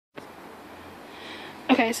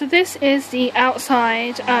Okay, so this is the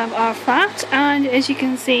outside of our flat, and as you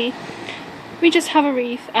can see, we just have a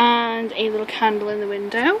wreath and a little candle in the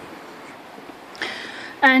window.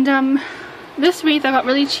 And this wreath I got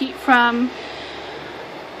really cheap from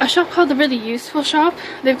a shop called the Really Useful Shop.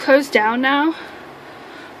 They've closed down now,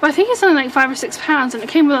 but I think it's only like £5 or £6, and it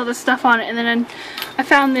came with all this stuff on it. And then I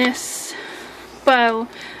found this bow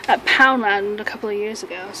at Poundland a couple of years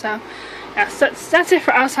ago. So yes, that's it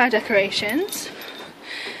for outside decorations.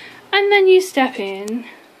 And then you step in,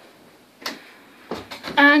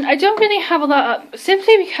 and I don't really have a lot up,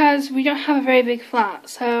 simply because we don't have a very big flat.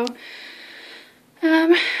 So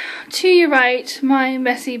to your right, my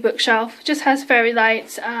messy bookshelf just has fairy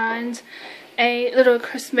lights and a little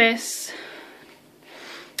Christmas,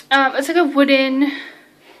 it's like a wooden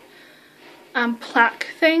plaque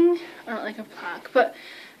thing. I don't like a plaque, but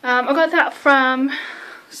I got that from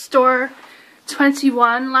store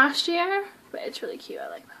 21 last year, but it's really cute. I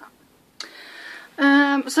like that.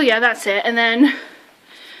 So yeah, that's it. And then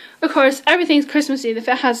of course everything's Christmassy if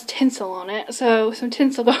it has tinsel on it, so some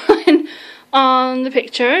tinsel going on the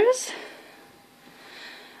pictures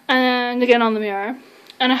and again on the mirror.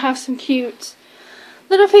 And I have some cute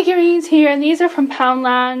little figurines here, and these are from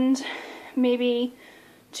Poundland maybe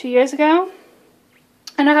 2 years ago.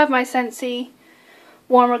 And I have my Scentsy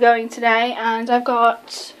warmer going today, and I've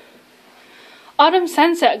got autumn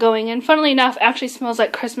sunset going, and funnily enough it actually smells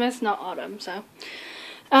like Christmas, not autumn. So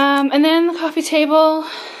and then the coffee table,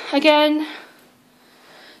 again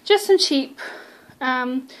just some cheap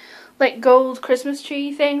like gold Christmas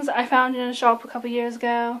tree things I found in a shop a couple years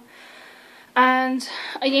ago, and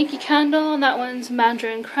a Yankee candle, and that one's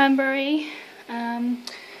mandarin cranberry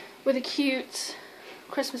with a cute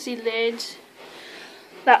Christmassy lid.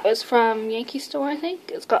 That was from Yankee store, I think.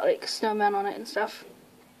 It's got like snowmen on it and stuff.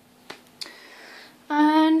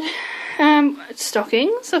 And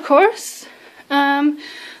stockings, of course. The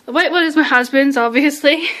white one is my husband's,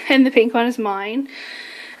 obviously, and the pink one is mine.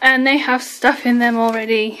 And they have stuff in them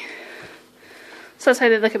already, so that's why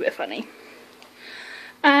they look a bit funny.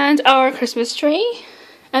 And our Christmas tree.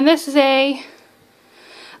 And this is I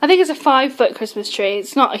think it's a 5-foot Christmas tree.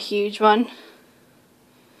 It's not a huge one.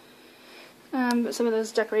 But some of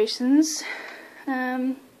those decorations.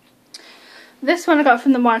 This one I got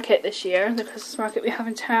from the market this year, the Christmas market we have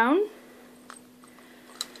in town.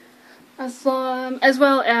 As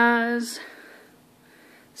well as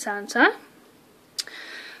Santa.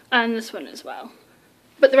 And this one as well.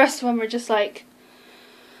 But the rest of them were just like,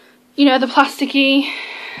 you know, the plasticky,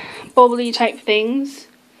 bubbly type things.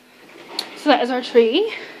 So that is our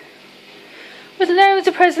tree. With loads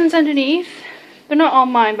of presents underneath. They're not all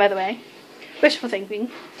mine, by the way. Wishful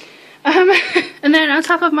thinking. And then on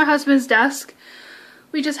top of my husband's desk,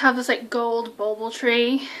 we just have this like gold bulb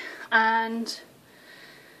tree, and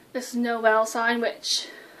this Noel sign, which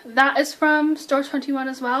that is from store 21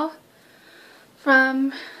 as well,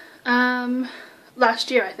 from last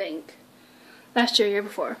year, I think. Last year, year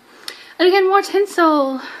before. And again, more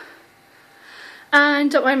tinsel. And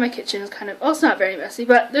don't mind my kitchen is kind of, well, it's not very messy,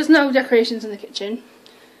 but there's no decorations in the kitchen.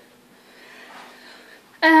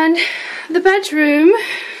 And the bedroom,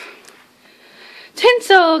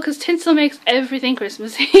 tinsel, because tinsel makes everything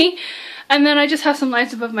Christmassy. And then I just have some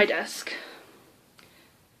lights above my desk.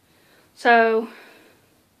 So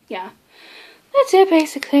yeah, that's it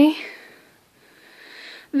basically.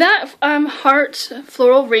 That heart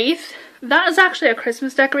floral wreath, that is actually a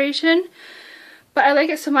Christmas decoration, but I like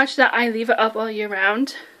it so much that I leave it up all year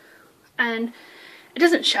round, and it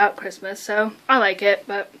doesn't shout Christmas, so I like it.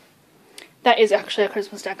 But that is actually a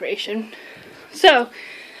Christmas decoration. So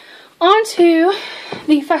on to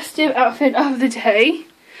the festive outfit of the day,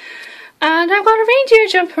 and I've got a reindeer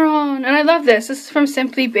jumper on, and I love this. This is from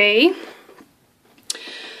Simply Be.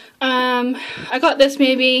 I got this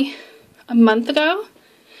maybe a month ago.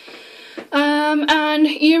 And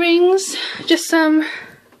earrings, just some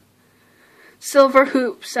silver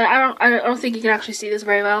hoops. I don't think you can actually see this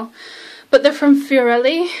very well, but they're from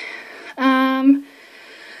Fiorelli. And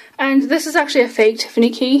this is actually a fake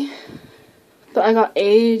Tiffany key that I got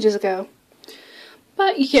ages ago,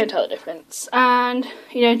 but you can't tell the difference. And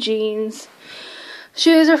you know, jeans.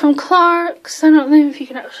 Shoes are from Clark's. I don't know if you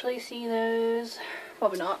can actually see those.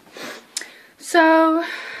 Probably not. So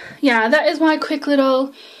yeah, that is my quick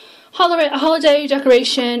little holiday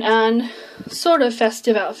decoration and sort of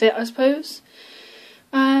festive outfit, I suppose.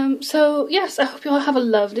 So yes, I hope you all have a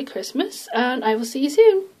lovely Christmas, and I will see you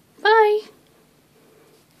soon. Bye!